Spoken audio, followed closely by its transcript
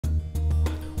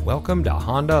Welcome to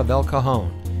Honda of El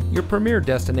Cajon, your premier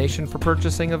destination for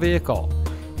purchasing a vehicle.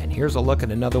 And here's a look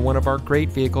at another one of our great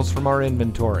vehicles from our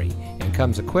inventory, and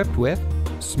comes equipped with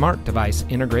smart device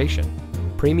integration,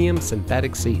 premium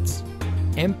synthetic seats,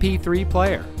 MP3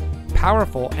 player,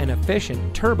 powerful and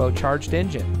efficient turbocharged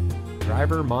engine,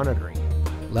 driver monitoring,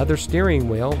 leather steering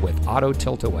wheel with auto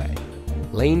tilt-away,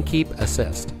 lane keep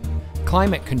assist,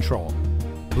 climate control,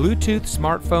 Bluetooth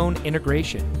smartphone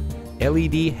integration,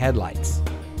 LED headlights,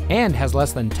 and has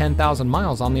less than 10,000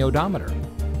 miles on the odometer.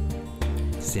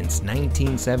 Since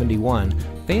 1971,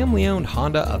 family-owned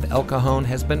Honda of El Cajon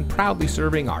has been proudly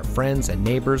serving our friends and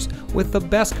neighbors with the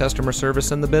best customer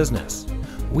service in the business.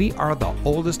 We are the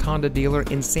oldest Honda dealer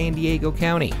in San Diego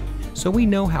County, so we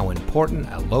know how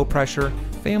important a low-pressure,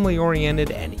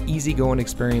 family-oriented, and easygoing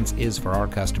experience is for our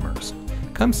customers.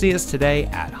 Come see us today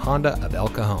at Honda of El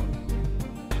Cajon.